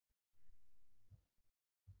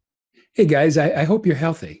Hey guys, I hope you're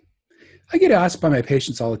healthy. I get asked by my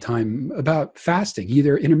patients all the time about fasting,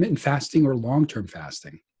 either intermittent fasting or long term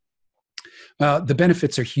fasting. The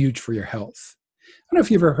benefits are huge for your health. I don't know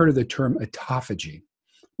if you've ever heard of the term autophagy.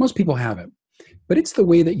 Most people haven't, but it's the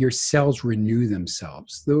way that your cells renew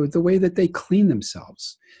themselves, the way that they clean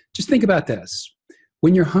themselves. Just think about this.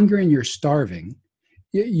 When you're hungry and you're starving,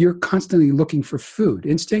 you're constantly looking for food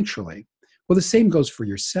instinctually. Well, the same goes for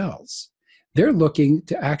your cells. They're looking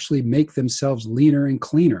to actually make themselves leaner and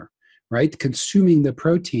cleaner, right? Consuming the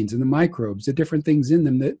proteins and the microbes, the different things in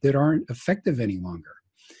them that aren't effective any longer.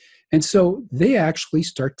 And so they actually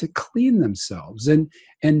start to clean themselves and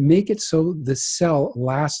make it so the cell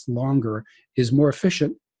lasts longer, is more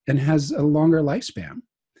efficient, and has a longer lifespan.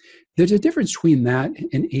 There's a difference between that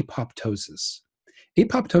and apoptosis.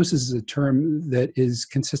 Apoptosis is a term that is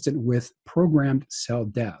consistent with programmed cell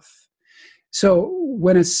death. So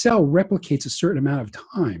when a cell replicates a certain amount of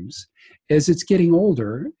times, as it's getting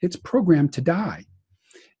older, it's programmed to die.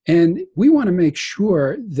 And we want to make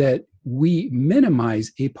sure that we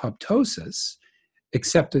minimize apoptosis,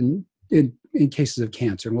 except in cases of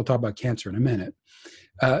cancer, and we'll talk about cancer in a minute,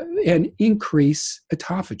 and increase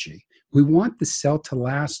autophagy. We want the cell to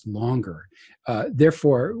last longer.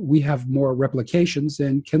 Therefore, we have more replications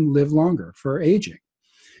and can live longer for aging.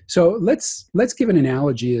 So let's give an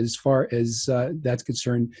analogy as far as that's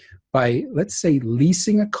concerned by, let's say,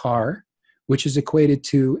 leasing a car, which is equated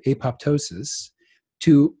to apoptosis,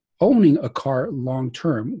 to owning a car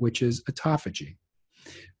long-term, which is autophagy.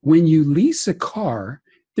 When you lease a car,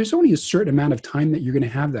 there's only a certain amount of time that you're going to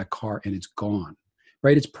have that car and it's gone,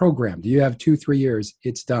 right? It's programmed. You have 2-3 years,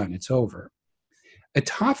 it's done, it's over.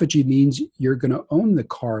 Autophagy means you're going to own the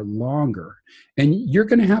car longer, and you're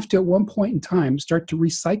going to have to, at one point in time, start to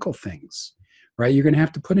recycle things, right? You're going to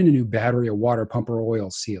have to put in a new battery, a water pump, or oil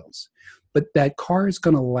seals. But that car is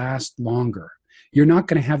going to last longer. You're not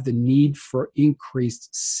going to have the need for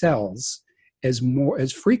increased cells as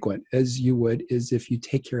frequent as you would as if you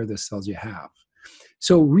take care of the cells you have.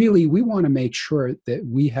 So really, we want to make sure that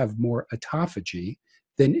we have more autophagy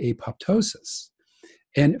than apoptosis.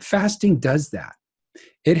 And fasting does that.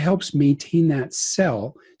 It helps maintain that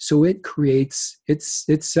cell so it creates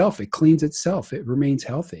itself, it cleans itself, it remains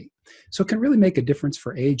healthy. So it can really make a difference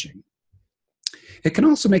for aging. It can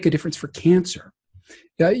also make a difference for cancer.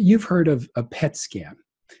 You've heard of a PET scan.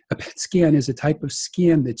 A PET scan is a type of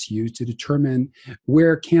scan that's used to determine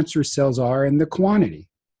where cancer cells are and the quantity.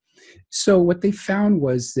 So what they found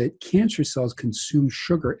was that cancer cells consume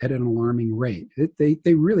sugar at an alarming rate.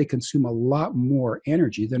 They really consume a lot more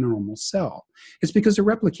energy than a normal cell. It's because they're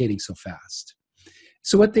replicating so fast.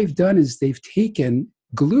 So what they've done is they've taken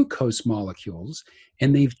glucose molecules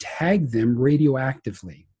and they've tagged them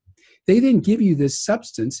radioactively. They then give you this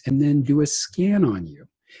substance and then do a scan on you.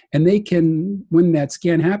 And they can, when that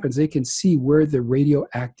scan happens, they can see where the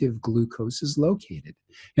radioactive glucose is located.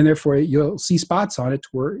 And therefore, you'll see spots on it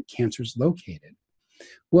where cancer is located.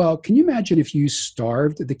 Well, can you imagine if you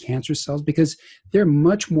starved the cancer cells? Because they're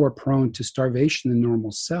much more prone to starvation than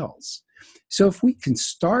normal cells. So if we can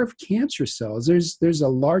starve cancer cells, there's a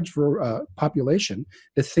large population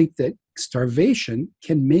that think that starvation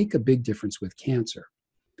can make a big difference with cancer.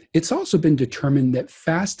 It's also been determined that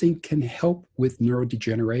fasting can help with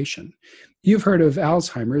neurodegeneration. You've heard of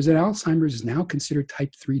Alzheimer's, and Alzheimer's is now considered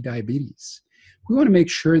type 3 diabetes. We want to make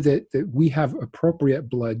sure that we have appropriate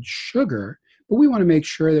blood sugar, but we want to make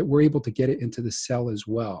sure that we're able to get it into the cell as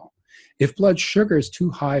well. If blood sugar is too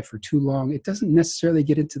high for too long, it doesn't necessarily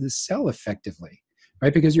get into the cell effectively,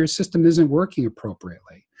 right? Because your system isn't working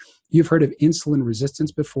appropriately. You've heard of insulin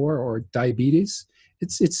resistance before, or diabetes.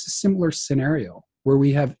 It's a similar scenario where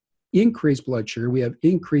we have increased blood sugar, we have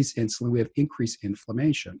increased insulin, we have increased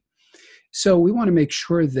inflammation. So we want to make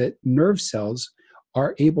sure that nerve cells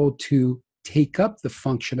are able to take up the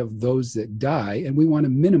function of those that die, and we want to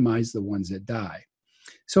minimize the ones that die.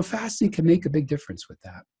 So fasting can make a big difference with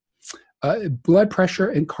that. Blood pressure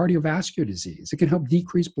and cardiovascular disease. It can help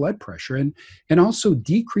decrease blood pressure and also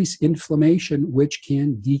decrease inflammation, which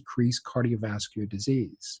can decrease cardiovascular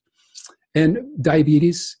disease. And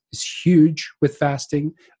diabetes is huge with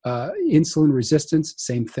fasting. Insulin resistance,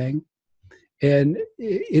 same thing. And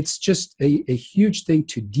it's just a huge thing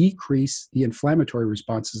to decrease the inflammatory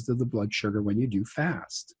responses to the blood sugar when you do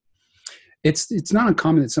fast. It's not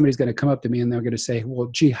uncommon that somebody's going to come up to me and they're going to say, well,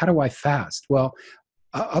 gee, how do I fast? Well,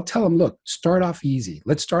 I'll tell them, look, start off easy.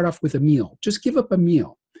 Let's start off with a meal. Just give up a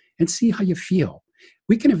meal and see how you feel.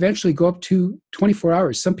 We can eventually go up to 24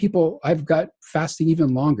 hours. Some people, I've got fasting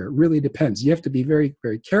even longer. It really depends. You have to be very,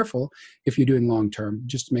 very careful if you're doing long term,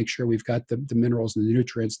 just to make sure we've got the minerals and the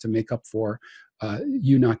nutrients to make up for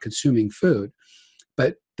you not consuming food.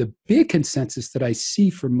 But the big consensus that I see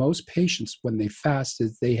for most patients when they fast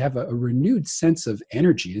is they have a renewed sense of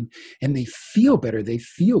energy, and they feel better. They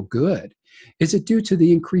feel good. Is it due to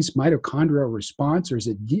the increased mitochondrial response, or is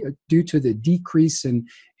it due to the decrease in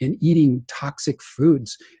eating toxic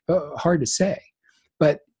foods? Hard to say.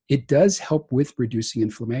 But it does help with reducing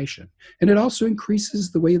inflammation. And it also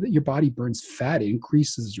increases the way that your body burns fat. It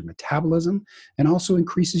increases your metabolism and also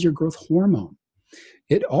increases your growth hormone.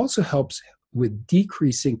 It also helps with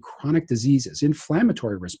decreasing chronic diseases,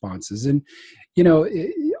 inflammatory responses. And,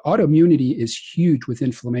 autoimmunity is huge with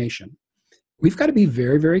inflammation. We've got to be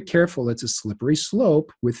very, very careful. It's a slippery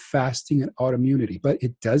slope with fasting and autoimmunity, but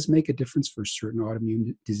it does make a difference for certain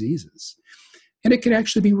autoimmune diseases. And it can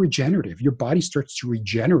actually be regenerative. Your body starts to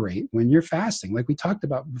regenerate when you're fasting, like we talked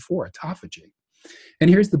about before, autophagy.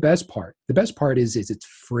 And here's the best part. The best part is it's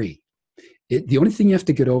free. The only thing you have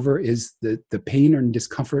to get over is the pain and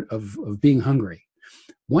discomfort of being hungry.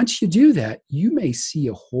 Once you do that, you may see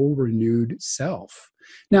a whole renewed self.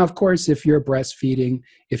 Now, of course, if you're breastfeeding,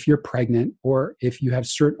 if you're pregnant, or if you have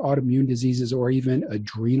certain autoimmune diseases or even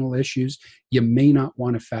adrenal issues, you may not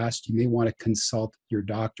want to fast. You may want to consult your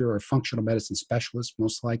doctor or functional medicine specialist,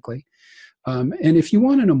 most likely. And if you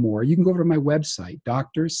want to know more, you can go over to my website,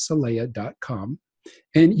 drcelaya.com.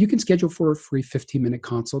 And you can schedule for a free 15-minute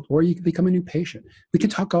consult, or you can become a new patient. We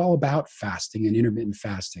can talk all about fasting and intermittent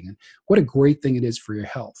fasting and what a great thing it is for your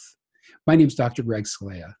health. My name is Dr. Greg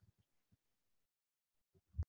Celaya.